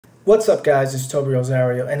What's up, guys? It's Toby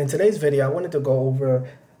Rosario, and in today's video I wanted to go over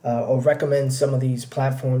or recommend some of these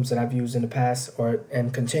platforms that I've used in the past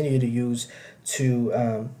and continue to use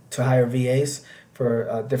to hire VAs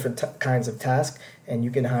for different kinds of tasks. And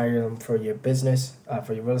you can hire them for your business,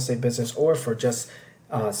 for your real estate business, or for just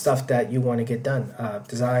stuff that you want to get done.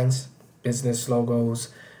 Designs, business logos,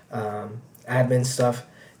 admin stuff,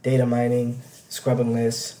 data mining, scrubbing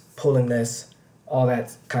lists, pulling lists, all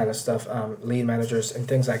that kind of stuff, lead managers and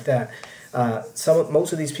things like that.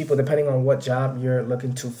 Most of these people, depending on what job you're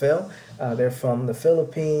looking to fill, they're from the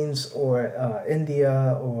Philippines or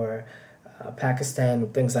India or Pakistan,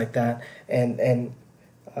 things like that. And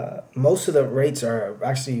most of the rates are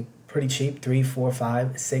actually pretty cheap: $3, $4,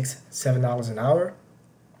 $5, $6, $7 an hour.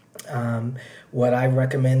 What I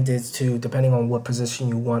recommend is to, depending on what position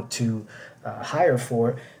you want to hire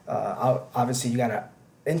for, obviously you gotta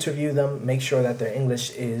interview them, make sure that their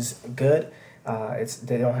English is good.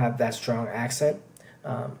 They don't have that strong accent.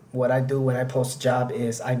 What I do when I post a job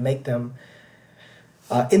is I make them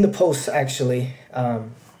in the post actually. Let's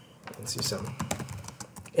see something.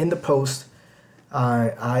 In the post,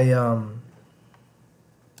 what I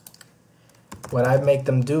make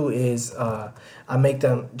them do is I make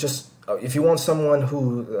them just. If you want someone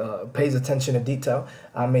who pays attention to detail,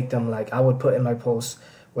 I make them like I would put in my post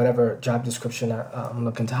whatever job description I'm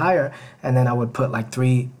looking to hire, and then I would put like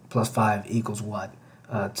 3 + 5 = what,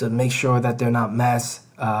 to make sure that they're not mass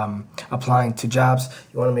applying to jobs.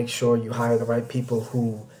 You want to make sure you hire the right people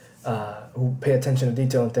who pay attention to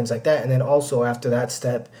detail and things like that. And then also after that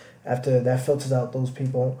step, after that filters out those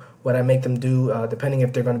people, what I make them do, depending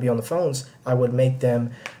if they're going to be on the phones, I would make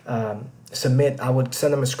them submit. I would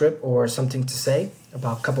send them a script or something to say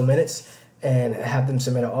about a couple minutes and have them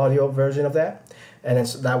submit an audio version of that. And then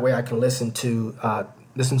so that way I can listen to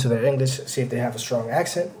their English, see if they have a strong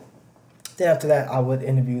accent. Then after that, I would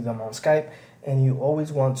interview them on Skype. And you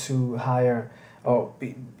always want to hire,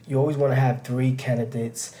 you always want to have 3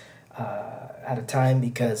 candidates at a time,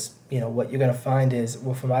 because what you're gonna find is,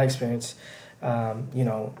 well, from my experience,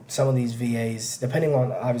 some of these VAs, depending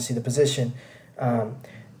on obviously the position,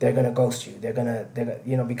 they're gonna ghost you. They're gonna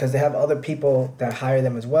because they have other people that hire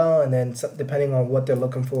them as well. And then depending on what they're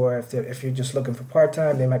looking for, if you're just looking for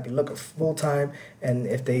part-time, they might be looking for full-time. And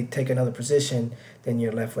if they take another position, then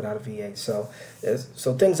you're left without a VA. So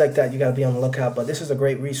things like that, you gotta be on the lookout. But this is a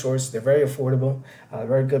great resource. They're very affordable,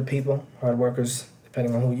 very good people, hard workers,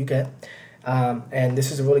 depending on who you get. And this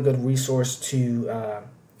is a really good resource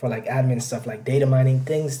for like admin stuff, like data mining,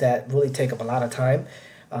 things that really take up a lot of time.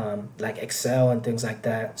 Like Excel and things like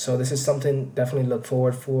that. So this is something definitely look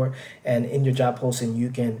forward for. And in your job posting, you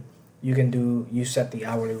set the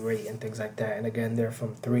hourly rate and things like that. And again, they're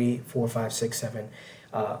from 3, 4, 5, 6, 7,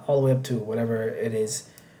 all the way up to whatever it is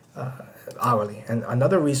hourly. And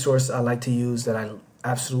another resource I like to use that I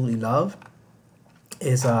absolutely love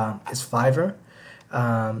is Fiverr.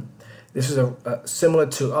 This is similar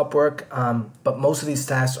to Upwork, but most of these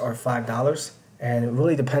tasks are $5, and it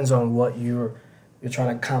really depends on what you're trying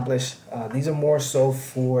to accomplish. These are more so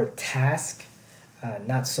for task,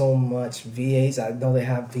 not so much VAs. I know they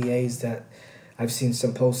have VAs that I've seen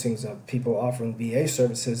some postings of people offering VA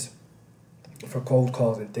services for cold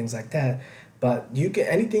calls and things like that. But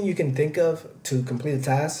anything you can think of to complete a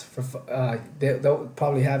task, they'll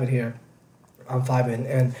probably have it here on Fiverr.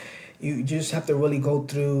 And you just have to really go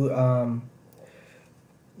through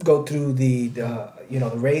the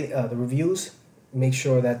reviews, make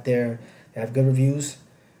sure that they have good reviews,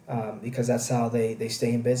 because that's how they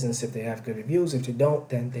stay in business. If they have good reviews, if they don't,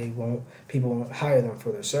 then people won't hire them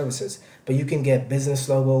for their services. But you can get business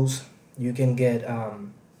logos. You can get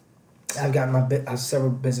I've got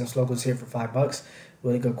several business logos here for $5,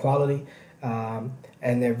 really good quality,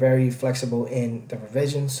 and they're very flexible in the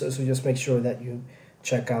revisions. So just make sure that you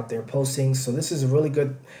check out their postings. So this is really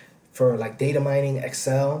good for like data mining,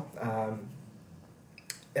 Excel,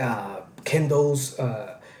 Kindles,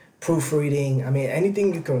 proofreading. I mean,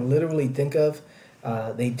 anything you can literally think of,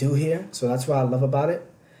 they do here. So that's what I love about it.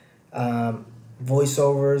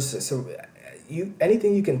 Voiceovers. So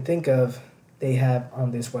anything you can think of, they have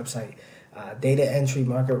on this website. Data entry,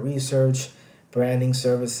 market research, branding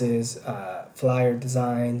services, flyer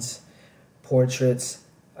designs, portraits.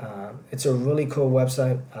 It's a really cool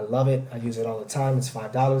website. I love it. I use it all the time. It's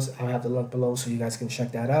 $5. I'll have the link below so you guys can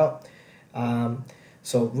check that out.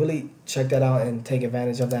 So really check that out and take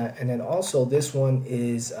advantage of that. And then also this one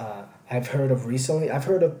is I've heard of recently. I've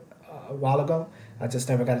heard of a while ago. I just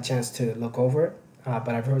never got a chance to look over it. But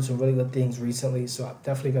I've heard some really good things recently, so I'm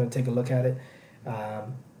definitely going to take a look at it.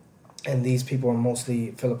 And these people are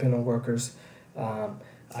mostly Filipino workers.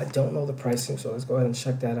 I don't know the pricing, so let's go ahead and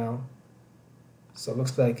check that out. So it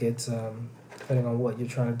looks like it's, depending on what you're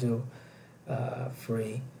trying to do,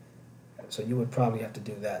 free. So you would probably have to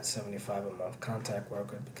do that, $75 a month, contact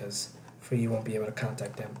worker, because free you won't be able to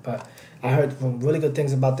contact them. But I heard really good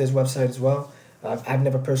things about this website as well. I've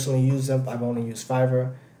never personally used them. I've only used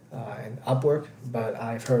Fiverr and Upwork, but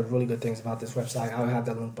I've heard really good things about this website. I'll have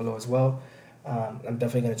that link below as well. I'm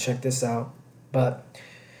definitely going to check this out. But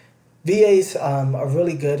VAs are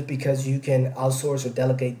really good because you can outsource or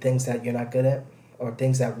delegate things that you're not good at or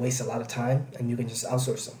things that waste a lot of time, and you can just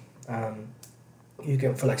outsource them. You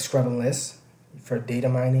can, for like scrubbing lists, for data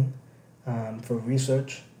mining, for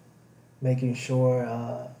research, making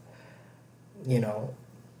sure your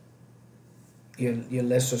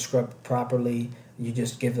lists are scrubbed properly. You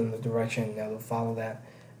just give them the direction and they'll follow that.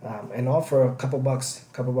 And all for a couple bucks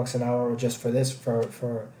an hour, or just for this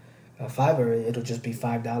for Fiverr, it'll just be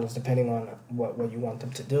 $5 depending on what you want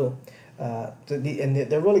them to do. And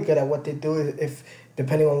they're really good at what they do, if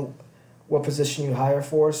depending on what position you hire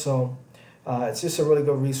for. So it's just a really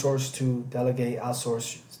good resource to delegate,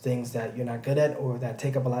 outsource things that you're not good at or that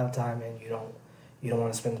take up a lot of time, and you don't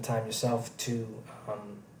want to spend the time yourself to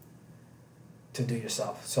do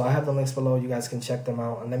yourself. So I have the links below. You guys can check them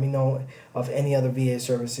out and let me know of any other VA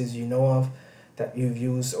services you know of that you've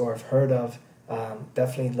used or have heard of. I'm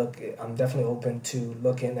definitely open to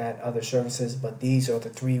looking at other services, but these are the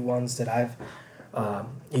 3 ones that I've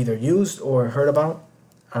either used or heard about.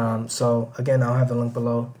 So again, I'll have the link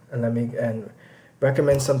below, and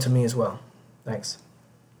recommend some to me as well. Thanks.